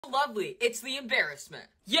Lovely. It's the embarrassment.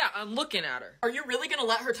 Yeah, I'm looking at her. Are you really gonna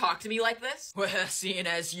let her talk to me like this? Well, seeing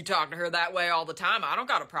as you talk to her that way all the time, I don't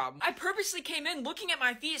got a problem. I purposely came in looking at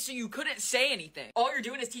my feet so you couldn't say anything. All you're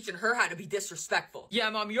doing is teaching her how to be disrespectful. Yeah,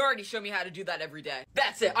 Mom, you already showed me how to do that every day.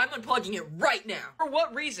 That's it. I'm unplugging it right now. For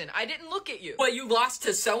what reason? I didn't look at you. Well, you lost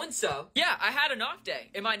to so-and-so. Yeah, I had an off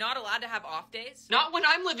day. Am I not allowed to have off days? Not when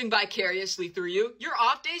I'm living vicariously through you. Your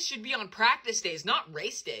off days should be on practice days, not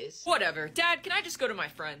race days. Whatever. Dad, can I just go to my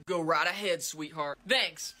friend? Go right ahead, sweetheart.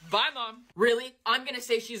 Thanks. Bye, Mom. Really? I'm gonna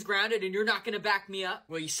say she's grounded and you're not gonna back me up?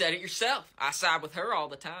 Well, you said it yourself. I side with her all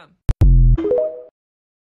the time.